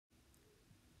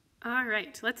All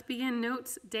right, let's begin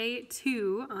notes day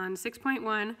 2 on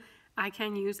 6.1, I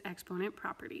can use exponent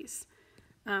properties.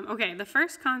 Okay, the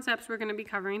first concepts we're going to be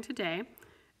covering today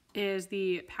is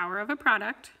the power of a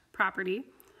product property,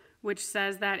 which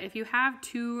says that if you have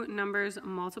two numbers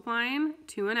multiplying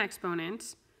to an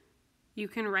exponent, you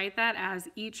can write that as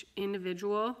each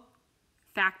individual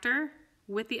factor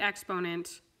with the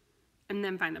exponent and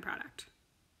then find the product.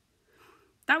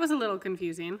 That was a little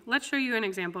confusing. Let's show you an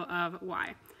example of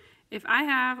why. If I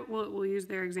have, we'll use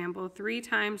their example, 3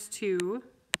 times 2,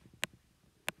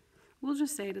 we'll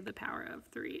just say to the power of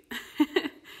 3.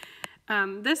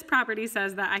 This property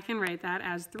says that I can write that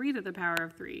as 3 to the power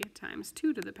of 3 times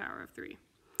 2 to the power of 3.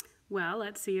 Well,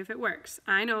 let's see if it works.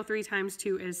 I know 3 times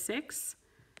 2 is 6,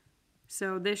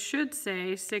 so this should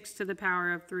say 6 to the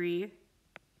power of 3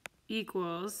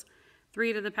 equals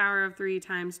 3 to the power of 3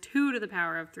 times 2 to the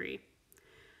power of 3.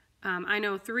 I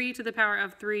know 3 to the power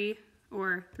of 3,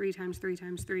 or 3 times 3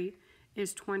 times 3,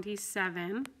 is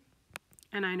 27.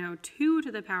 And I know 2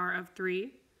 to the power of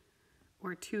 3,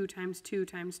 or 2 times 2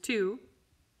 times 2,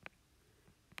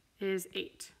 is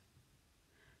 8.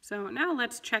 So now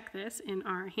let's check this in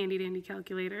our handy-dandy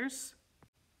calculators.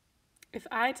 If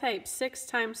I type 6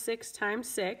 times 6 times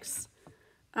 6,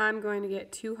 I'm going to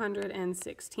get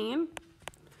 216,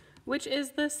 which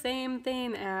is the same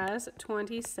thing as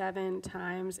 27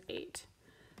 times 8.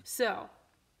 So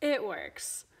it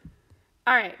works.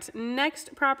 All right,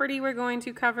 next property we're going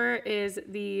to cover is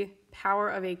the power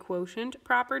of a quotient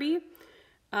property,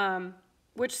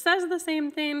 which says the same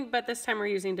thing, but this time we're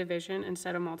using division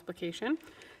instead of multiplication.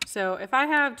 So if I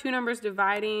have two numbers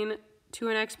dividing to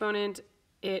an exponent,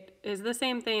 it is the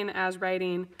same thing as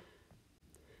writing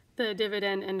the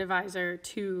dividend and divisor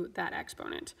to that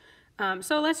exponent.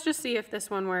 So let's just see if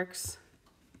this one works.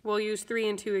 We'll use 3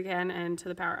 and 2 again, and to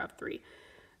the power of 3.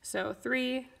 So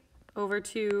 3 over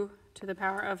 2 to the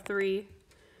power of 3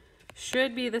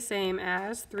 should be the same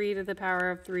as 3 to the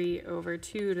power of 3 over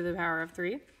 2 to the power of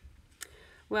 3.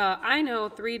 Well, I know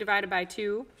 3 divided by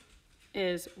 2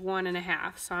 is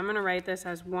 1.5, so I'm going to write this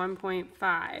as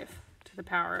 1.5 to the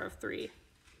power of 3.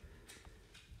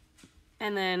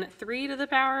 And then 3 to the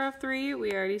power of 3,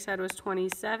 we already said was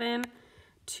 27.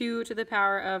 2 to the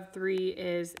power of 3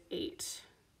 is 8.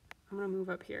 I'm going to move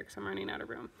up here because I'm running out of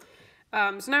room.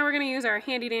 So now we're going to use our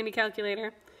handy-dandy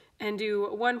calculator and do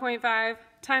 1.5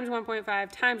 times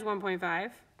 1.5 times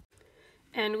 1.5.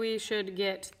 And we should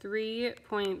get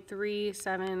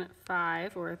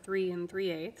 3.375, or 3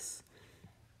 3/8.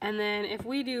 And then if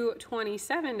we do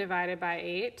 27 divided by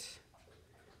 8,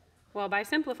 well, by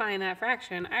simplifying that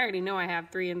fraction, I already know I have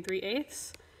 3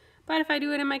 3/8. But if I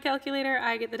do it in my calculator,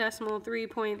 I get the decimal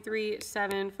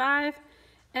 3.375,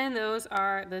 and those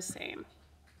are the same.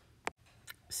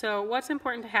 So what's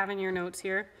important to have in your notes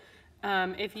here?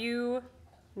 If you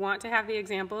want to have the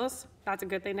examples, that's a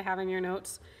good thing to have in your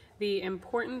notes. The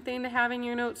important thing to have in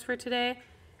your notes for today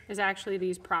is actually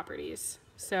these properties.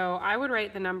 So I would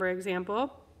write the number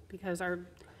example because our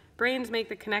brains make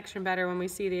the connection better when we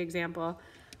see the example.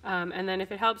 And then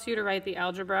if it helps you to write the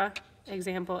algebra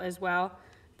example as well,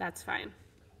 that's fine.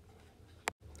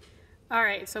 All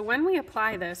right, so when we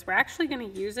apply this, we're actually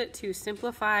going to use it to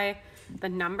simplify the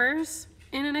numbers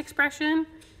in an expression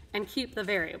and keep the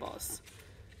variables.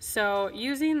 So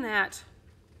using that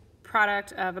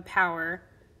product of a power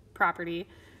property,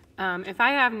 if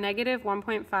I have negative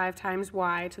 1.5 times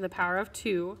y to the power of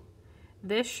 2,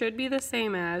 this should be the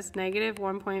same as negative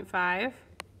 1.5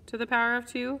 to the power of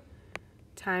 2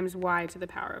 times y to the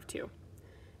power of 2.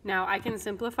 Now I can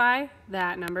simplify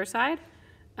that number side.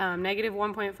 Negative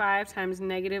 1.5 times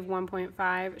negative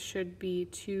 1.5 should be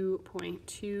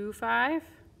 2.25.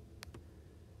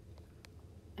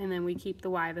 And then we keep the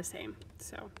y the same.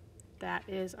 So that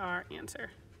is our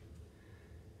answer.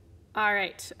 All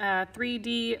right,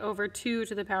 3d over 2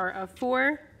 to the power of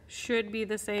 4 should be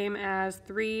the same as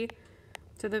 3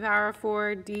 to the power of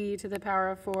 4, d to the power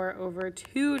of 4 over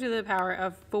 2 to the power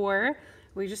of 4.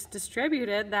 We just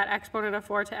distributed that exponent of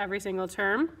 4 to every single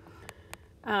term.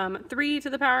 3 to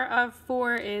the power of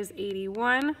 4 is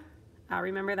 81.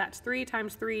 Remember, that's 3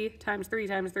 times 3 times 3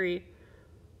 times 3.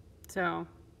 So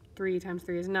 3 times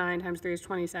 3 is 9, times 3 is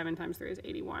 27, times 3 is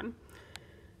 81.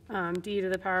 D to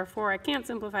the power of 4, I can't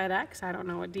simplify that because I don't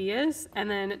know what D is.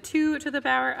 And then 2 to the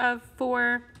power of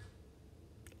 4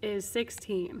 is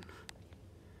 16.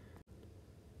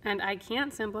 And I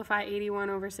can't simplify 81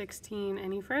 over 16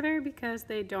 any further because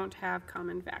they don't have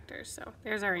common factors. So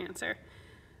there's our answer.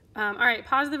 All right,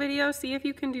 pause the video, see if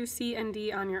you can do C and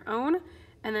D on your own,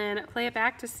 and then play it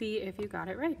back to see if you got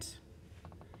it right.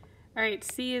 All right,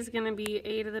 C is going to be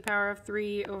a to the power of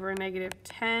 3 over negative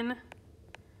 10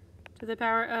 to the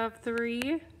power of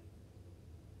 3,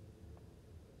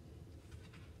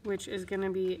 which is going to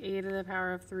be a to the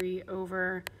power of 3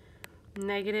 over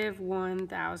negative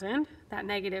 1,000. That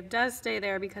negative does stay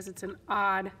there because it's an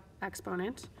odd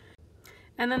exponent.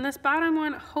 And then this bottom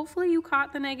one, hopefully you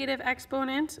caught the negative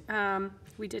exponent.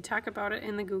 We did talk about it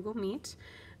in the Google Meet.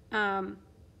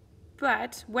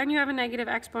 But when you have a negative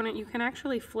exponent, you can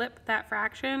actually flip that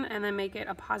fraction and then make it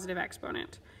a positive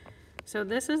exponent. So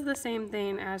this is the same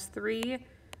thing as 3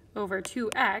 over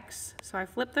 2x. So I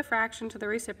flip the fraction to the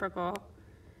reciprocal,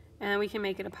 and then we can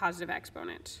make it a positive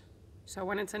exponent. So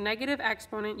when it's a negative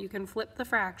exponent, you can flip the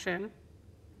fraction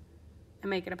and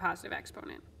make it a positive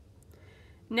exponent.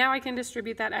 Now I can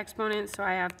distribute that exponent, so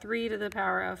I have 3 to the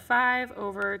power of 5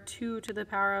 over 2 to the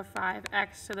power of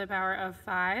 5x to the power of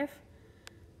 5,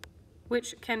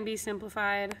 which can be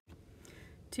simplified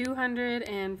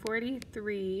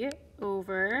 243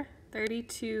 over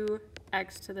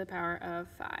 32x to the power of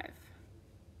 5.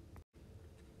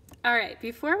 All right,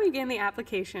 before we begin the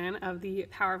application of the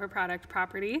power of a product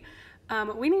property,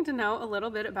 we need to know a little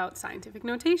bit about scientific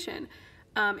notation.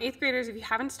 8th graders, if you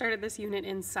haven't started this unit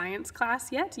in science class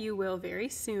yet, you will very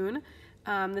soon.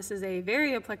 This is a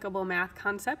very applicable math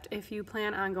concept if you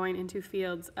plan on going into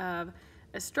fields of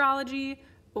astrology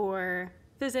or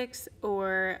physics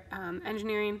or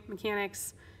engineering,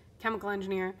 mechanics, chemical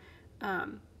engineer.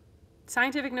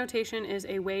 Scientific notation is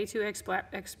a way to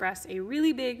express a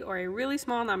really big or a really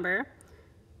small number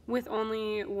with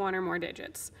only one or more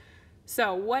digits.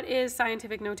 So what is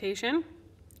scientific notation?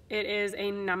 It is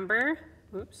a number,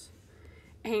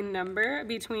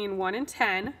 between 1 and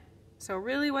 10. So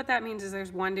really what that means is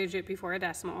there's one digit before a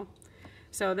decimal.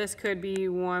 So this could be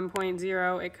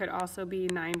 1.0, it could also be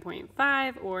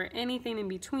 9.5 or anything in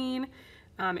between.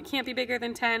 It can't be bigger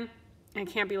than 10 and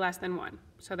it can't be less than 1.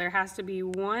 So there has to be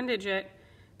one digit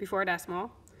before a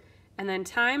decimal, and then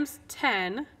times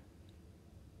 10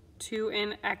 to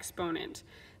an exponent.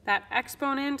 That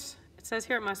exponent, it says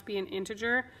here it must be an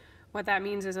integer. What that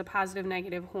means is a positive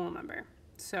negative whole number.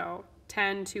 So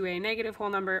 10 to a negative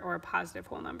whole number or a positive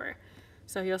whole number.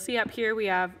 So you'll see up here we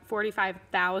have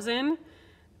 45,000.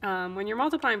 When you're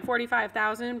multiplying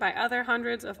 45,000 by other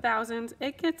hundreds of thousands,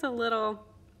 it gets a little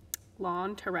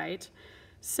long to write.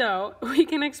 So we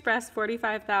can express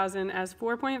 45,000 as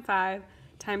 4.5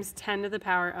 times 10 to the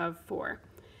power of 4.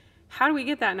 How do we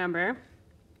get that number?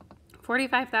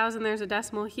 45,000, there's a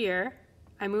decimal here.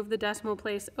 I move the decimal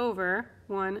place over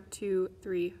 1, 2,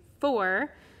 3,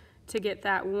 4 to get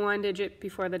that one digit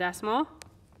before the decimal,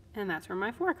 and that's where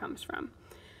my 4 comes from.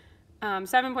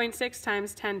 7.6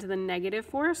 times 10 to the negative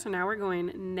 4, so now we're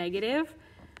going negative.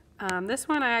 This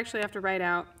one I actually have to write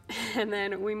out, and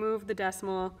then we move the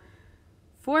decimal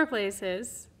 4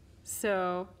 places,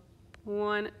 so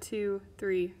 1, 2,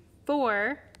 3,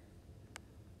 4,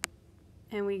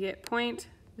 and we get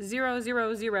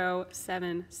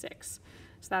 0.00076.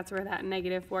 So that's where that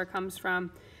negative 4 comes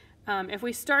from. If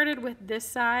we started with this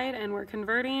side and we're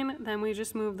converting, then we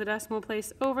just move the decimal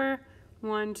place over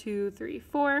 1, 2, 3,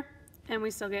 4, and we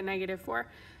still get negative 4.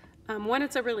 When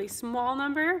it's a really small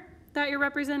number that you're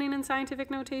representing in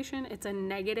scientific notation, it's a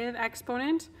negative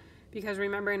exponent, because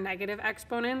remember, negative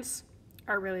exponents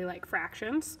are really like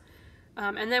fractions.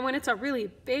 And then when it's a really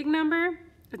big number,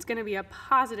 it's going to be a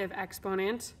positive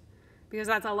exponent, because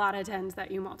that's a lot of tens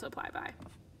that you multiply by.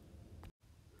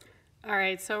 All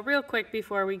right, so real quick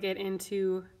before we get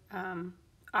into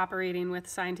operating with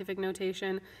scientific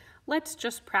notation, let's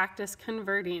just practice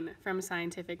converting from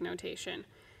scientific notation.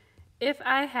 If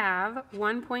I have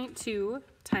 1.2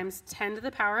 times 10 to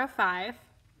the power of 5,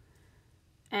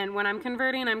 and when I'm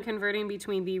converting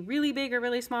between the really big or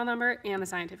really small number and the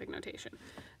scientific notation.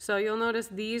 So you'll notice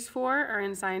these 4 are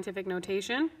in scientific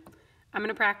notation. I'm going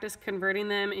to practice converting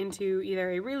them into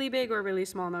either a really big or really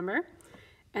small number.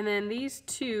 And then these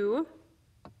 2,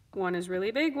 one is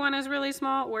really big, one is really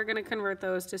small, we're going to convert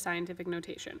those to scientific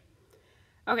notation.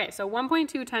 Okay, so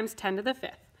 1.2 times 10 to the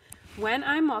 5th. When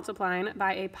I'm multiplying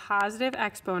by a positive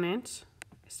exponent,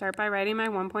 I start by writing my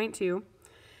 1.2,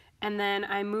 and then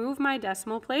I move my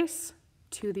decimal place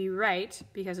to the right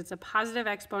because it's a positive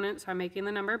exponent, so I'm making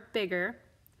the number bigger,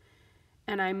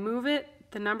 and I move it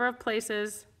the number of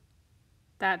places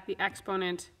that the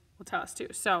exponent will tell us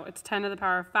to. So it's 10 to the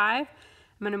power of 5.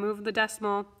 I'm going to move the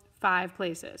decimal 5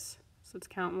 places. So let's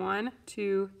count 1,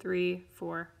 2, 3,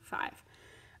 4, 5.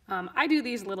 I do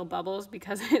these little bubbles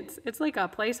because it's like a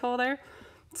placeholder.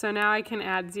 So now I can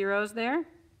add zeros there.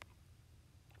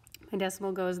 My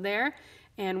decimal goes there.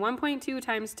 And 1.2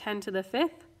 times 10 to the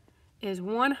 5th is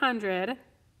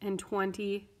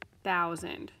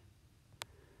 120,000.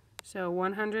 So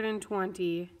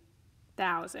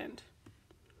 120,000.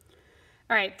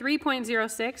 All right,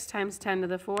 3.06 times 10 to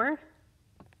the 4.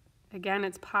 Again,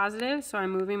 it's positive, so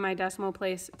I'm moving my decimal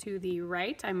place to the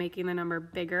right. I'm making the number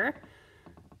bigger.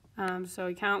 So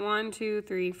we count 1, 2,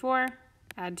 3, 4,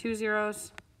 add 2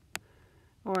 zeros,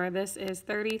 or this is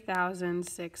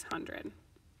 30,600.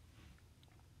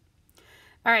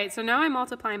 All right, so now I'm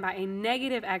multiplying by a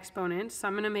negative exponent, so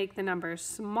I'm going to make the number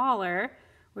smaller,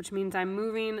 which means I'm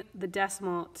moving the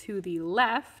decimal to the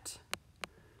left.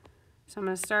 So I'm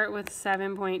going to start with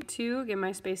 7.2,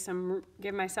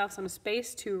 give myself some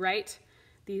space to write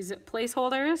these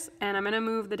placeholders, and I'm going to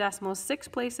move the decimal 6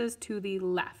 places to the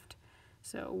left.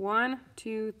 So 1,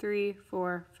 2, 3,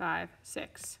 4, 5,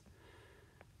 6.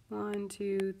 1,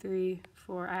 2, 3,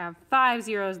 4. I have 5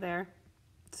 zeros there.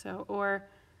 So, or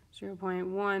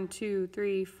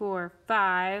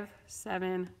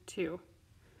 0.1234572.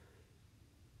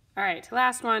 All right,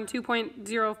 last one,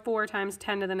 2.04 times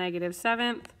 10 to the negative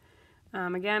 7th.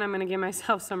 Again, I'm going to give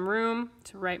myself some room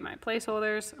to write my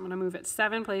placeholders. I'm going to move it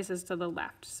 7 places to the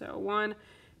left. So 1,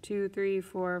 2, 3,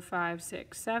 4, 5,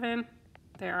 6, 7.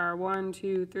 There are 1,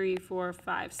 2, 3, 4,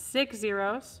 5, 6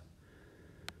 zeros.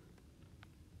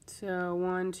 So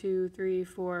 1, 2, 3,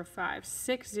 4, 5,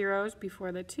 6 zeros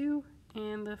before the 2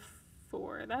 and the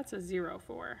 4. That's a 0,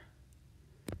 4.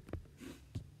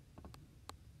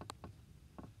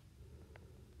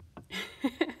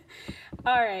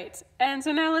 All right, and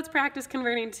so now let's practice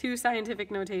converting to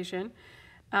scientific notation.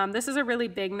 This is a really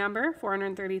big number,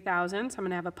 430,000, so I'm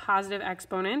going to have a positive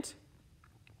exponent.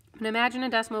 And imagine a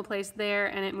decimal place there,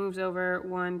 and it moves over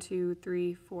 1, 2,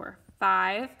 3, 4,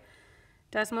 5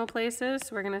 decimal places.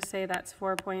 So we're going to say that's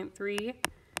 4.3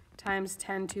 times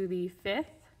 10 to the 5th.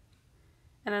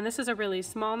 And then this is a really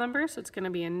small number, so it's going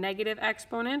to be a negative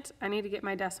exponent. I need to get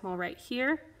my decimal right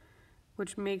here,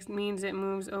 which means it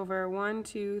moves over 1,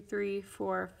 2, 3,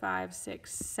 4, 5,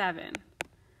 6, 7.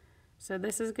 So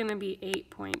this is going to be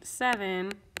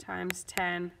 8.7 times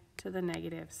 10 to the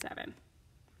negative 7.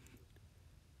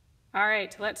 All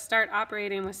right, let's start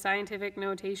operating with scientific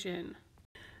notation.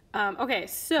 Okay,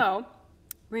 so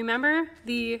remember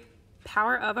the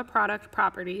power of a product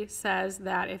property says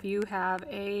that if you have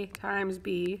A times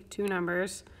B, 2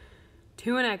 numbers,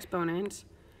 to an exponent,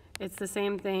 it's the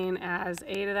same thing as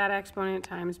A to that exponent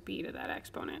times B to that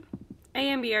exponent. A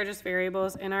and B are just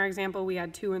variables. In our example, we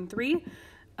had 2 and 3,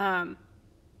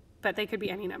 but they could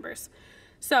be any numbers.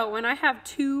 So when I have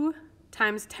 2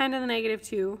 times 10 to the negative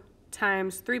 2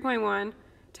 times 3.1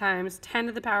 times 10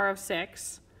 to the power of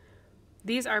 6,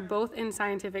 these are both in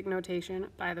scientific notation,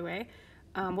 by the way.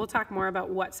 We'll talk more about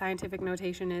what scientific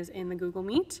notation is in the Google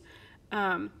Meet.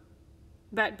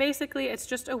 But basically, it's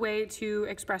just a way to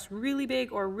express really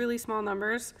big or really small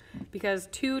numbers, because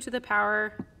 2 to the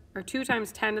power, or 2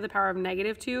 times 10 to the power of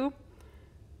negative 2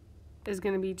 is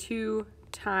going to be 2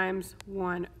 times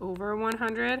 1 over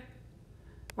 100,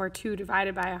 or 2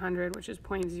 divided by 100, which is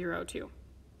 0.02.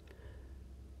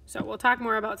 So we'll talk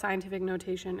more about scientific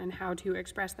notation and how to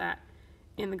express that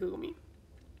in the Google Meet.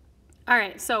 All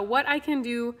right, so what I can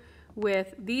do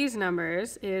with these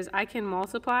numbers is I can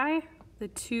multiply the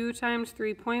 2 times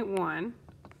 3.1,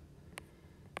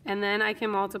 and then I can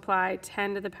multiply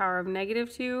 10 to the power of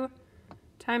negative 2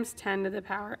 times 10 to the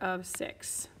power of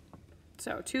 6.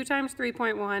 So 2 times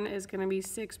 3.1 is going to be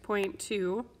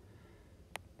 6.2,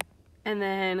 and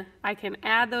then I can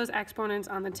add those exponents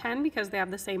on the 10 because they have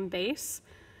the same base,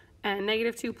 and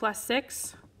negative 2 plus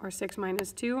 6, or 6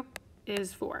 minus 2,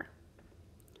 is 4.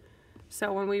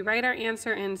 So when we write our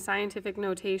answer in scientific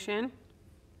notation,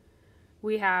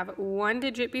 we have 1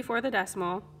 digit before the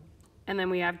decimal, and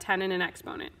then we have 10 in an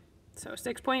exponent. So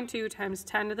 6.2 times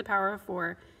 10 to the power of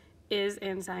 4 is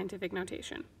in scientific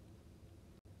notation.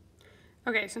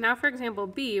 Okay, so now for example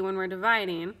B, when we're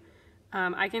dividing,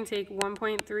 I can take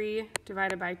 1.3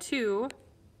 divided by 2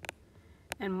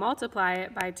 and multiply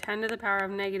it by 10 to the power of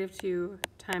negative 2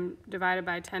 divided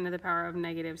by 10 to the power of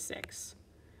negative 6.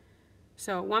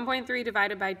 So 1.3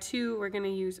 divided by 2, we're going to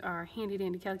use our handy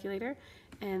dandy calculator,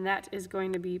 and that is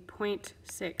going to be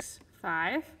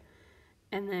 0.65.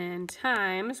 And then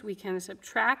times, we can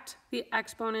subtract the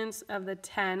exponents of the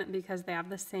 10 because they have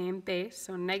the same base.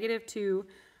 So negative 2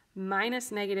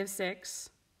 minus negative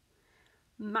 6.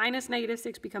 Minus negative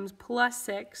 6 becomes plus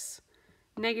 6.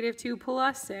 Negative 2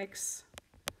 plus 6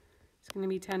 is going to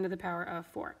be 10 to the power of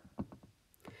 4.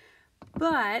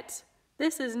 But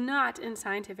this is not in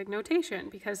scientific notation,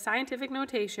 because scientific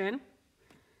notation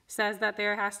says that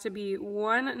there has to be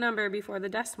 1 number before the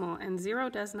decimal, and 0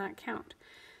 does not count.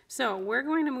 So we're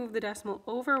going to move the decimal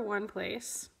over 1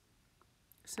 place.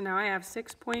 So now I have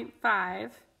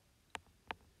 6.5.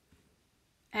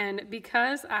 And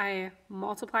because I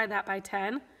multiplied that by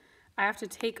 10, I have to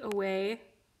take away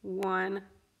one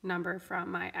number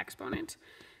from my exponent.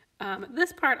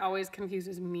 This part always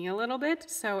confuses me a little bit,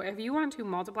 so if you want to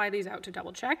multiply these out to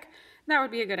double check, that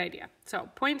would be a good idea. So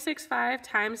 0.65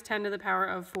 times 10 to the power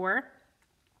of 4.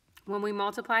 When we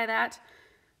multiply that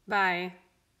by,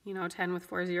 10 with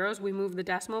 4 zeros, we move the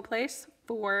decimal place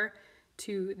 4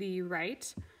 to the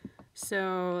right.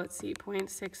 So let's see,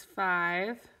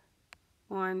 0.65,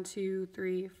 1, 2,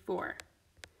 3, 4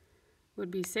 would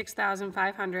be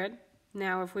 6,500.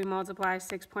 Now if we multiply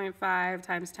 6.5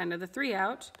 times 10 to the 3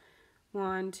 out,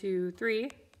 1, 2,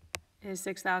 3 is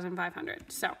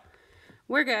 6,500. So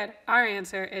we're good. Our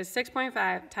answer is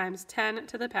 6.5 times 10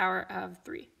 to the power of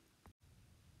 3.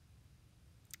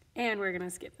 And we're going to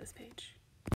skip this page.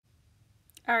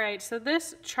 All right, so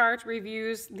this chart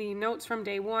reviews the notes from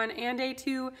day 1 and day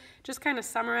 2, just kind of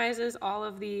summarizes all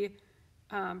of the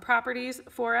properties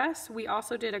for us. We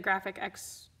also did a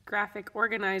graphic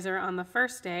organizer on the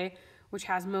first day, which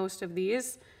has most of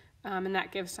these, and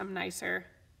that gives some nicer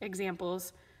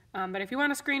examples. But if you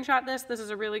want to screenshot this, this is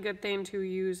a really good thing to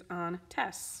use on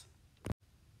tests.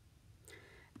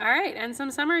 All right, and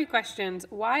some summary questions.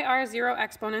 Why are 0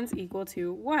 exponents equal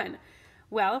to 1?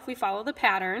 Well, if we follow the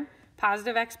pattern,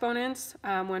 positive exponents,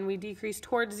 when we decrease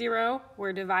towards 0,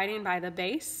 we're dividing by the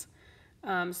base.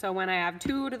 So when I have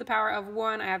 2 to the power of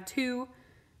 1, I have 2,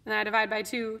 and I divide by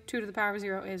 2, 2 to the power of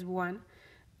 0 is 1.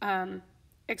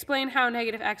 Explain how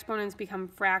negative exponents become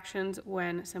fractions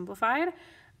when simplified.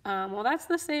 Well, that's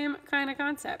the same kind of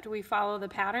concept. We follow the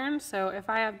pattern. So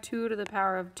if I have 2 to the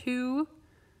power of 2,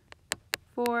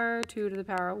 4, 2 to the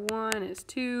power of 1 is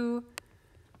 2,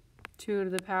 2 to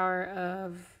the power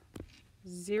of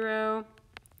 0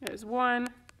 is 1.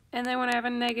 And then when I have a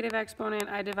negative exponent,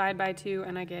 I divide by 2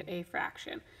 and I get a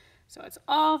fraction. So it's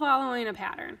all following a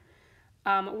pattern.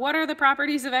 What are the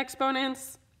properties of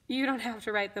exponents? You don't have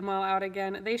to write them all out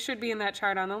again. They should be in that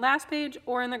chart on the last page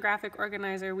or in the graphic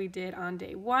organizer we did on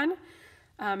day 1.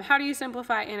 How do you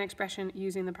simplify an expression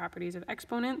using the properties of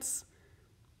exponents?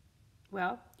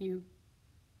 Well, you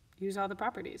use all the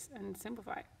properties and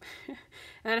simplify. And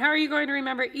then how are you going to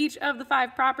remember each of the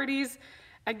 5 properties?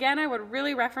 Again, I would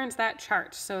really reference that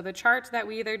chart. So the chart that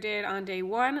we either did on day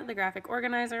 1, the graphic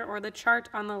organizer, or the chart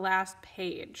on the last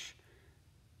page.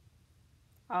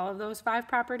 All of those 5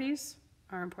 properties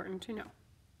are important to know.